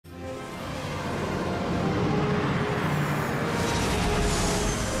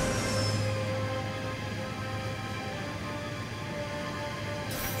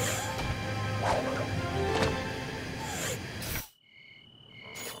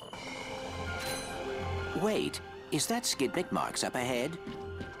Wait, is that Skidd McMarx up ahead?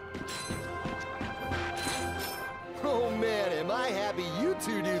 Oh man, am I happy you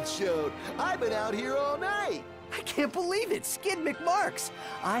two dudes showed. I've been out here all night. I can't believe it, Skidd McMarx.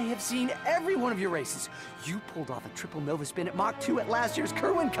 I have seen every one of your races. You pulled off a triple Nova spin at Mach 2 at last year's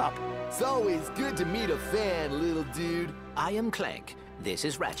Kerwin Cup. It's always good to meet a fan, little dude. I am Clank. This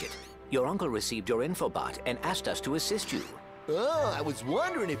is Ratchet. Your uncle received your infobot and asked us to assist you. Oh, I was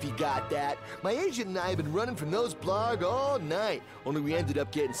wondering if you got that. My agent and I have been running from those blarg all night. Only we ended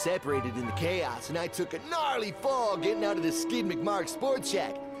up getting separated in the chaos, and I took a gnarly fall getting out of the Skidd McMarx Sports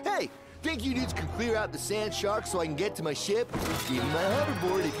Shack. Hey, think you dudes can clear out the sand shark so I can get to my ship? Give me my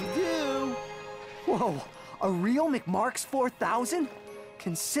hoverboard if you do. Whoa, a real McMarx 4000?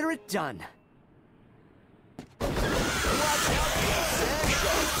 Consider it done. Watch out for those sand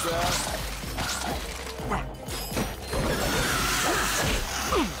sharks, bro.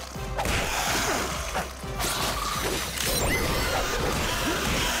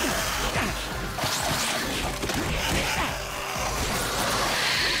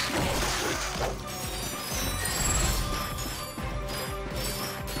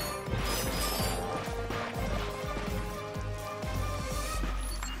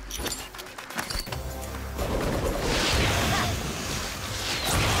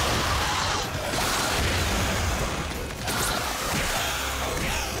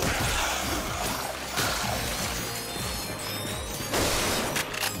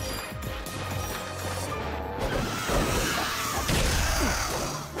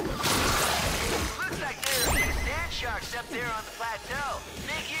 Up there on the plateau.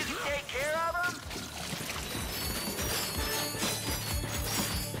 Think you can take care of them?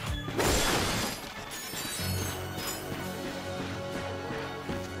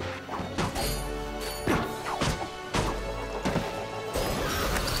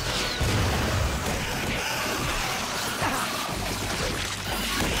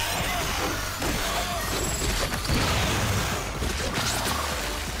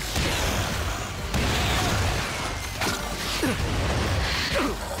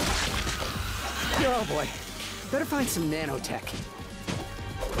 Oh boy, better find some nanotech.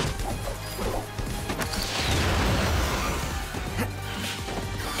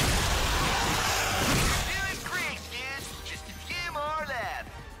 Doing great, dudes. Just a few more left.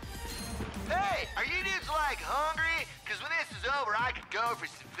 Hey, are you dudes like hungry? Cause when this is over, I could go for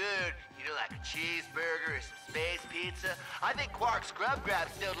some food. You know, like a cheeseburger or some space pizza. I think Quark's Scrub Grab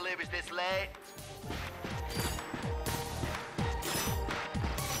still delivers this late.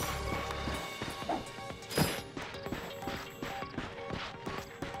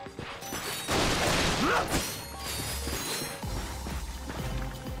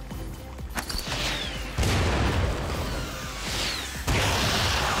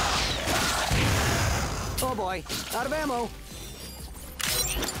 Oh boy, out of ammo.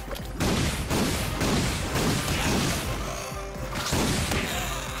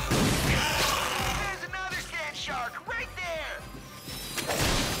 There's another sand shark right there!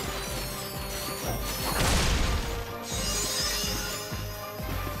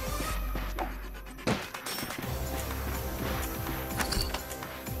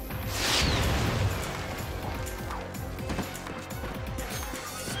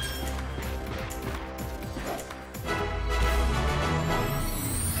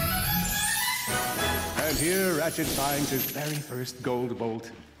 And here Ratchet finds his very first gold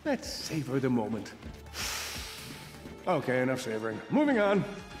bolt. Let's savor the moment. Okay, enough savoring. Moving on.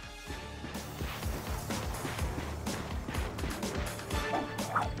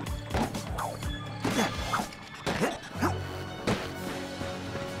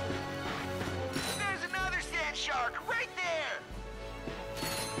 There's another sand shark right there!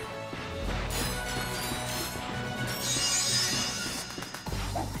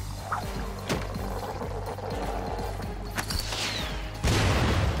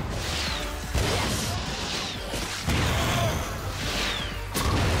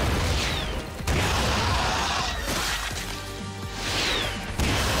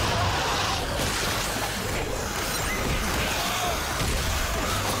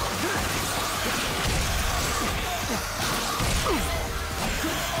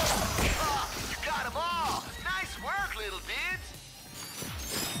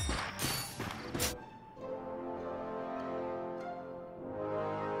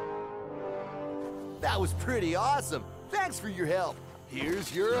 That was pretty awesome. Thanks for your help.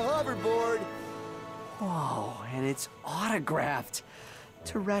 Here's your hoverboard. Whoa, and it's autographed.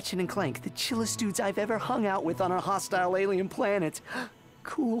 To Ratchet and Clank, the chillest dudes I've ever hung out with on a hostile alien planet.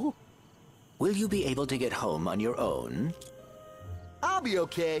 Cool. Will you be able to get home on your own? I'll be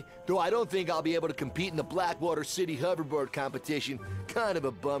okay, though I don't think I'll be able to compete in the Blackwater City hoverboard competition. Kind of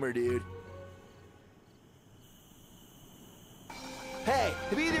a bummer, dude. Hey,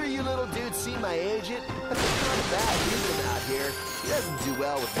 have either of you little dudes seen my agent? That's kind of bad leaving him out here. He doesn't do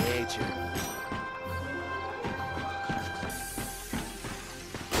well with nature.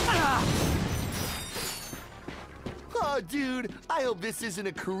 Oh, dude, I hope this isn't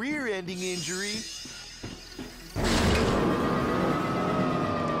a career-ending injury.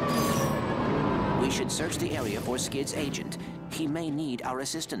 We should search the area for Skidd's agent. He may need our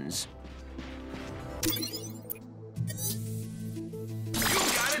assistance. You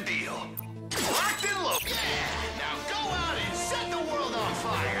got a deal. Locked and loaded. Yeah, now go out and set the world on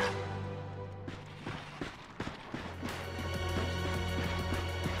fire.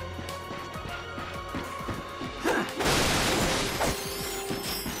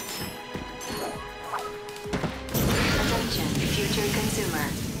 Attention, future consumer.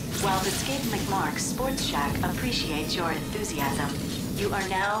 While the Skidd McMarx Sports Shack appreciates your enthusiasm, you are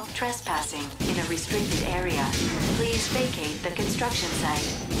now trespassing in a restricted area. Please vacate the construction site.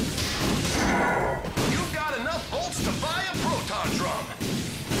 You've got enough bolts to buy a proton drum.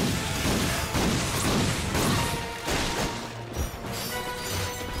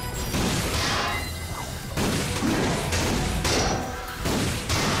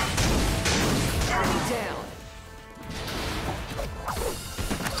 Enemy down.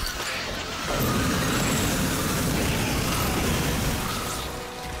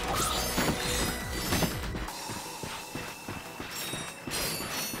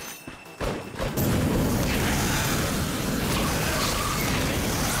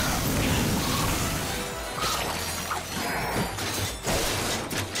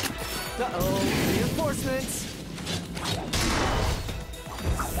 Uh-oh, reinforcements.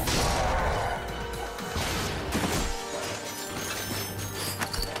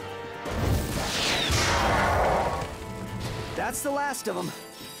 That's the last of them.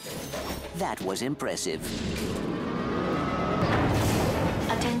 That was impressive.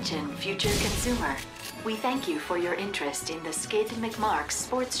 Attention, future consumer. We thank you for your interest in the Skidd McMarx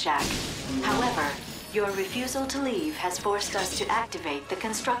Sports Shack. However, your refusal to leave has forced us to activate the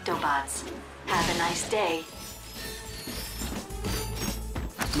Constructobots. Have a nice day.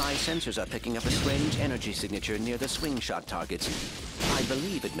 My sensors are picking up a strange energy signature near the swing shot targets. I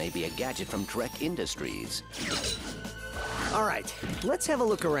believe it may be a gadget from Trek Industries. All right, let's have a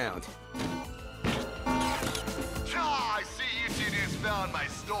look around. Ah, I see you two dudes found my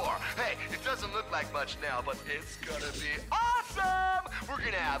store. Hey, it doesn't look like much now, but it's gonna be awesome! We're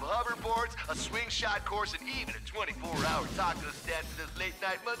gonna have hoverboards, a swing shot course, and even a 24-hour taco stand for those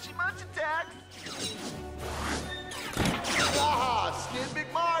late-night munchy-munch attacks. Ah, Skidd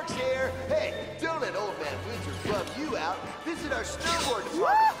McMarx here. Hey, don't let old man Windsor bum you out. Visit our snowboard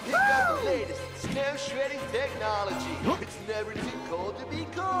department and pick up the latest snow shredding technology. It's never too cold to be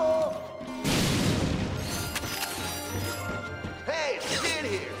cool. Hey, it's Skidd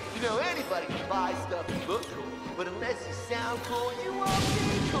here. You know, anybody can buy stuff and look cool, but unless you sound cool, you won't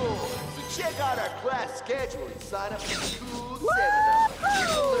be cool. So check out our class schedule and sign up for the cool seminar. You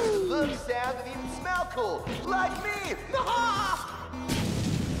can learn to look, sound, and even smell cool, like me.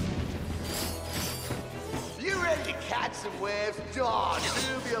 You ready to catch some waves? Oh,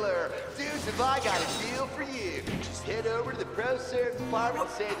 tubular. Dudes, have I got a deal for you. Just head over to the Pro Serve department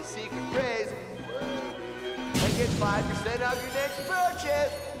and say the secret phrase, whoa, dude, and get 5% off your next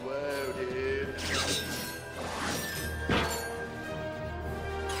purchase. Whoa, dude.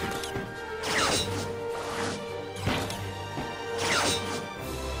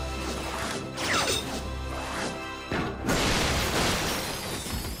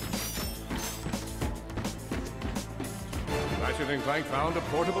 Ratchet Clank found a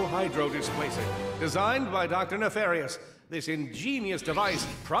portable hydro displacer, designed by Dr. Nefarious. This ingenious device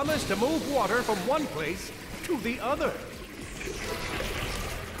promised to move water from one place to the other.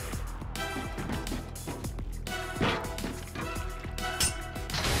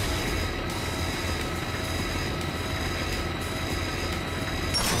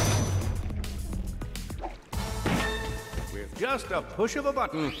 With just a push of a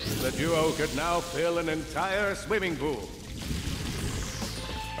button, the duo could now fill an entire swimming pool.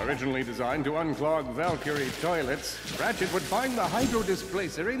 Originally designed to unclog Valkyrie toilets, Ratchet would find the hydro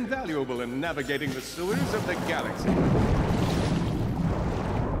displacer invaluable in navigating the sewers of the galaxy.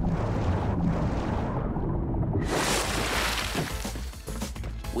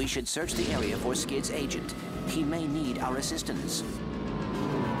 We should search the area for Skidd's agent. He may need our assistance.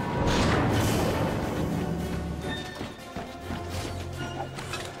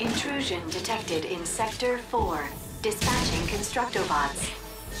 Intrusion detected in Sector 4. Dispatching Constructobots.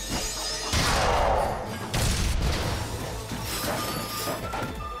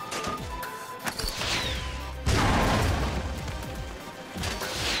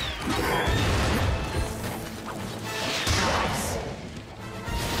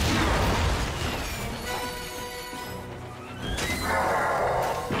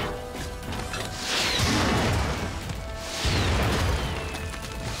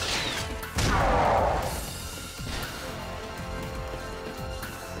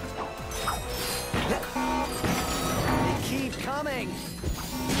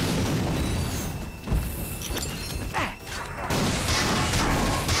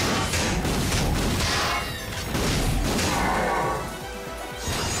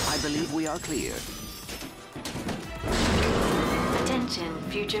 We are clear. Attention,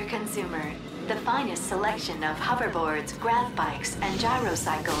 future consumer. The finest selection of hoverboards, grav bikes, and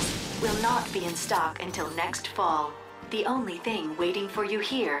gyrocycles will not be in stock until next fall. The only thing waiting for you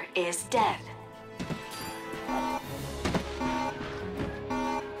here is death.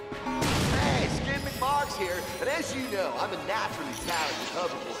 Hey, Skidd McMarx here, and as you know, I'm a naturally talented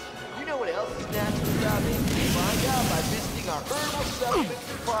hoverboarder. You know what else is natural about me? Find out by visiting our herbal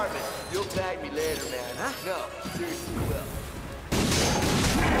supplements department. You'll thank me later, man. Huh? No, seriously, you will.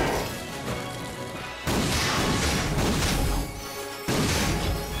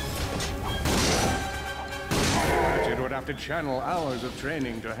 Ratchet would have to channel hours of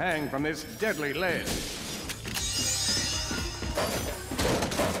training to hang from this deadly ledge.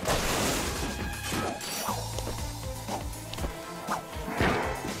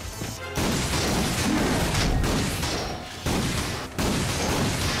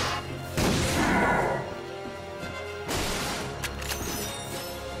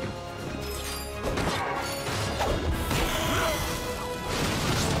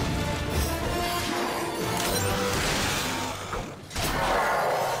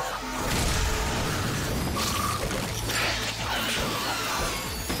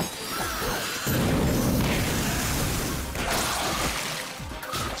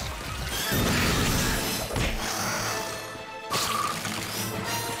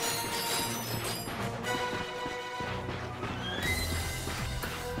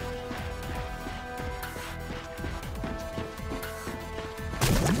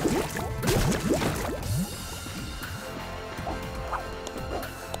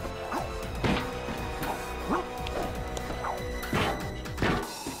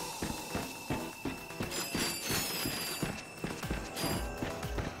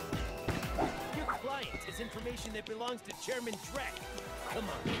 Information that belongs to Chairman Drek. Come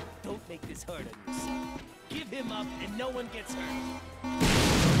on, don't make this hard on yourself. Give him up and no one gets hurt.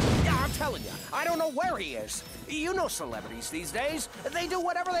 Yeah, I'm telling you, I don't know where he is. You know celebrities these days. They do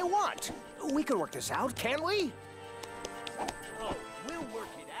whatever they want. We can work this out, can't we? Oh, we'll work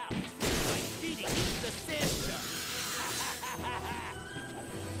it out by feeding the sand shark.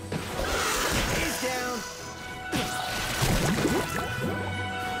 He's down.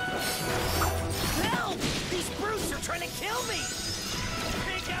 Help! These brutes are trying to kill me!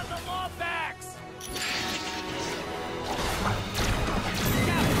 Take out the law backs!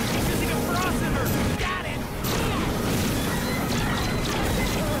 Got it! He's using a philosopher! Got it!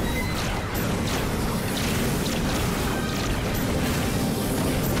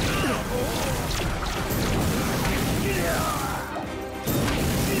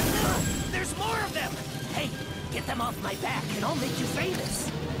 There's more of them! Hey, get them off my back and I'll make you famous!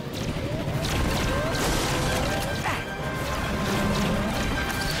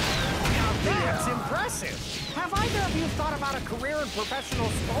 That's impressive. Have either of you thought about a career in professional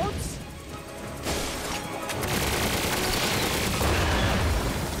sports?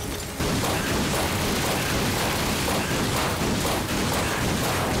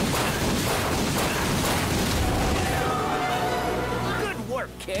 Good work,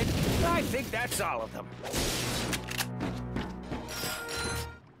 kid. I think that's all of them.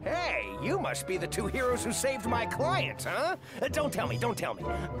 Hey, you must be the two heroes who saved my clients, huh? Don't tell me, don't tell me.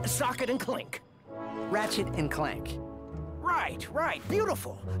 Socket and Clink. Ratchet and Clank. Right,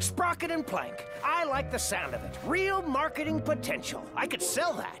 beautiful. Sprocket and Plank. I like the sound of it. Real marketing potential. I could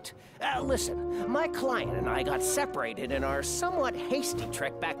sell that. Listen, my client and I got separated in our somewhat hasty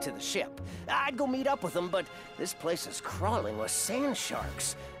trek back to the ship. I'd go meet up with them, but this place is crawling with sand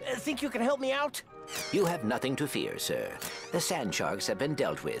sharks. Think you can help me out? You have nothing to fear, sir. The sand sharks have been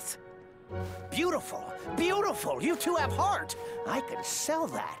dealt with. Beautiful, beautiful. You two have heart. I can sell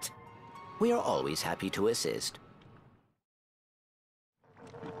that. We are always happy to assist.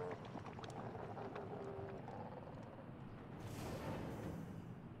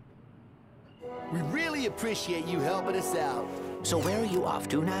 We really really appreciate you helping us out. So where are you off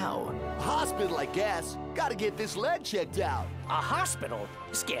to now? Hospital, I guess. Gotta get this leg checked out. A hospital?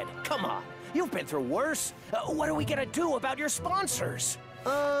 Skidd, come on. You've been through worse. What are we gonna do about your sponsors?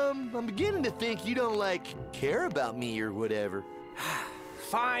 I'm beginning to think you don't, care about me or whatever.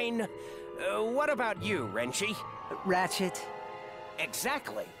 Fine. What about you, Wrenchy? Ratchet.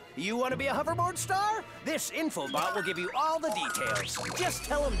 Exactly. You want to be a hoverboard star? This infobot will give you all the details. Just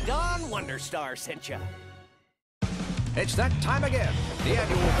tell him Don Wonderstar sent you. It's that time again. The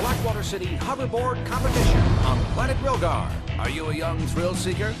annual Blackwater City Hoverboard Competition on Planet Rilgar. Are you a young thrill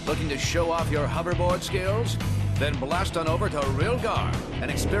seeker looking to show off your hoverboard skills? Then blast on over to Rilgar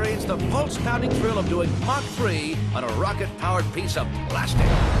and experience the pulse-pounding thrill of doing Mach 3 on a rocket-powered piece of plastic.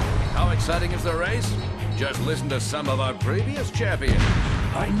 How exciting is the race? Just listen to some of our previous champions.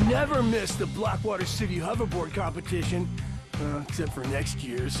 I never miss the Blackwater City hoverboard competition, except for next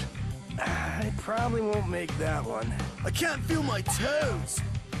year's. I probably won't make that one. I can't feel my toes.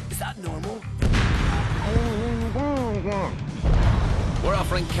 Is that normal? We're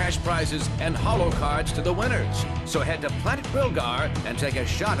offering cash prizes and holo cards to the winners. So head to Planet Rilgar and take a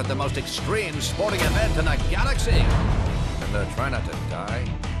shot at the most extreme sporting event in the galaxy. And try not to die.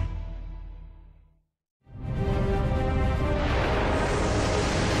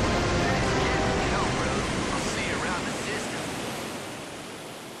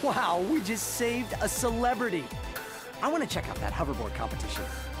 Wow, we just saved a celebrity. I want to check out that hoverboard competition.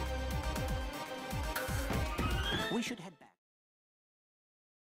 We should head